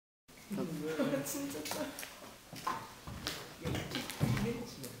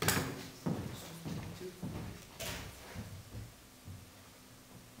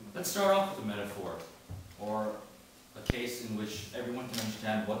Let's start off with a metaphor, or a case in which everyone can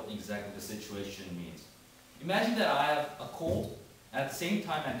understand what exactly the situation means. Imagine that I have a cold, and at the same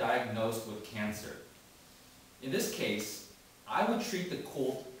time I'm diagnosed with cancer. In this case, I would treat the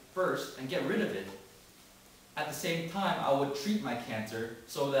cold first and get rid of it. At the same time, I would treat my cancer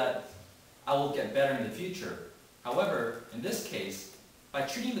so that I will get better in the future. However, in this case, by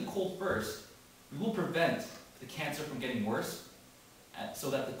treating the cold first, we will prevent the cancer from getting worse, so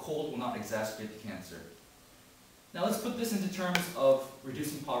that the cold will not exacerbate the cancer. Now let's put this into terms of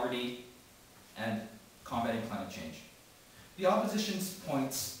reducing poverty and combating climate change. The opposition's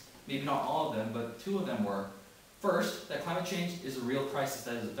points, maybe not all of them, but two of them were, first, that climate change is a real crisis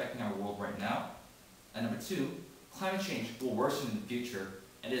that is affecting our world right now, and number two, climate change will worsen in the future,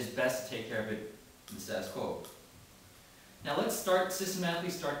 and it is best to take care of it in the status quo. Now let's systematically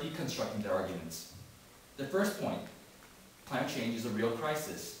start deconstructing their arguments. The first point, climate change is a real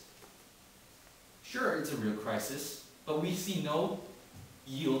crisis. Sure, it's a real crisis, but we see no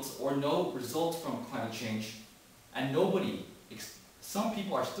yields or no results from climate change, and some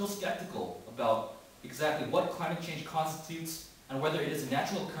people are still skeptical about exactly what climate change constitutes and whether it is a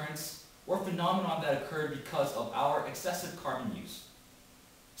natural occurrence or phenomenon that occurred because of our excessive carbon use.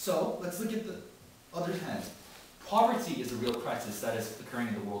 So let's look at the other hand. Poverty is a real crisis that is occurring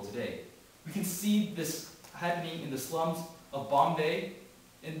in the world today. We can see this happening in the slums of Bombay,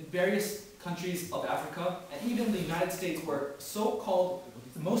 in various countries of Africa, and even in the United States, where so-called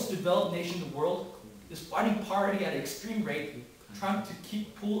the most developed nation in the world is fighting poverty at an extreme rate, trying to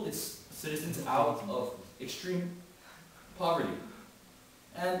pull its citizens out of extreme poverty.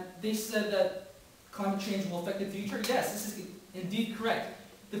 And they said that climate change will affect the future. Yes, this is indeed correct.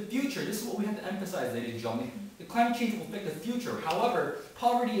 The future, this is what we have to emphasize, ladies and gentlemen. The climate change will affect the future. However,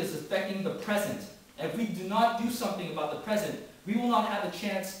 poverty is affecting the present. And if we do not do something about the present, we will not have a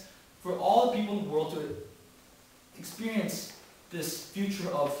chance for all the people in the world to experience this future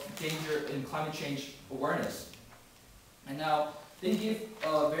of danger in climate change awareness. And now, they give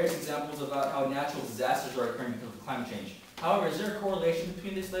various examples about how natural disasters are occurring because of climate change. However, is there a correlation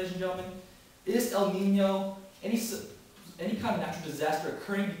between this, ladies and gentlemen? Is El Nino, any kind of natural disaster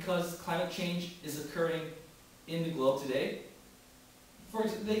occurring because climate change is occurring in the globe today?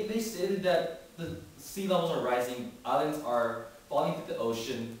 They stated that the sea levels are rising, islands are falling into the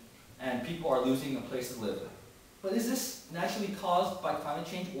ocean, and people are losing a place to live. But is this naturally caused by climate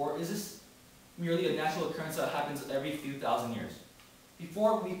change, or is this merely a natural occurrence that happens every few thousand years?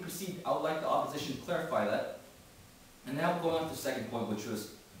 Before we proceed, I would like the opposition to clarify that. And now going on to the second point, which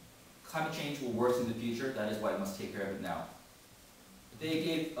was climate change will worsen in the future, that is why we must take care of it now. They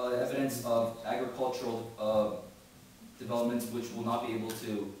gave evidence of agricultural developments which will not be able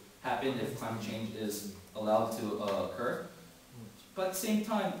to happen if climate change is allowed to occur. But at the same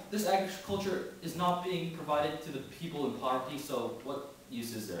time, this agriculture is not being provided to the people in poverty, so what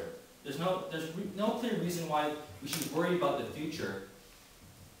use is there? There's no clear reason why we should worry about the future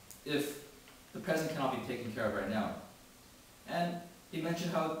if the present cannot be taken care of right now. And he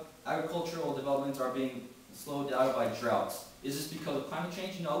mentioned how agricultural developments are being slowed down by droughts. Is this because of climate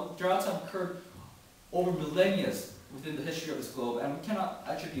change? No, droughts have occurred over millennia within the history of this globe, and we cannot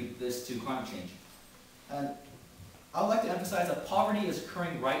attribute this to climate change. And I would like to emphasize that poverty is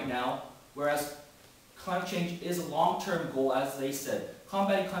occurring right now, whereas climate change is a long-term goal, as they said.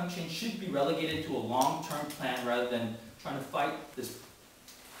 Combating climate change should be relegated to a long-term plan rather than trying to fight this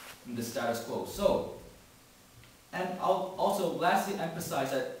status quo. So, and I'll also lastly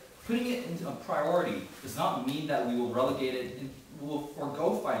emphasize that putting it into a priority does not mean that we will relegate it and we will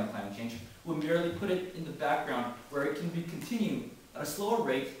forego fighting climate change. We'll merely put it in the background where it can be continued at a slower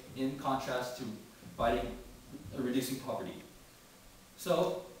rate in contrast to fighting reducing poverty.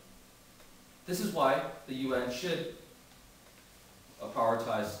 So, this is why the UN should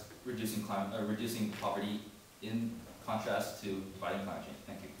prioritize reducing poverty in contrast to fighting climate change.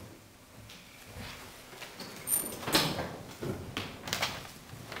 Thank you.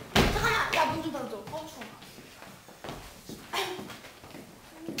 야, 문 좀 닫아줘. 추워.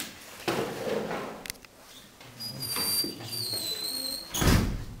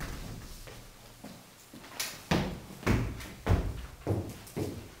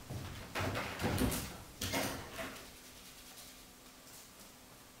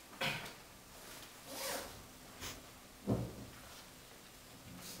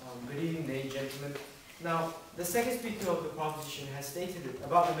 Good evening, ladies and gentlemen. Now, the second speaker of the proposition has stated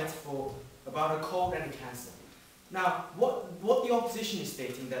about the metaphor about a cold and a cancer. Now, what what the opposition is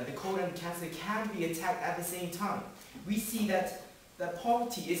stating, that the cold and cancer can be attacked at the same time. We see that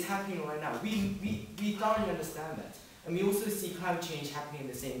poverty is happening right now. We thoroughly understand that. And we also see climate change happening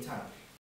at the same time.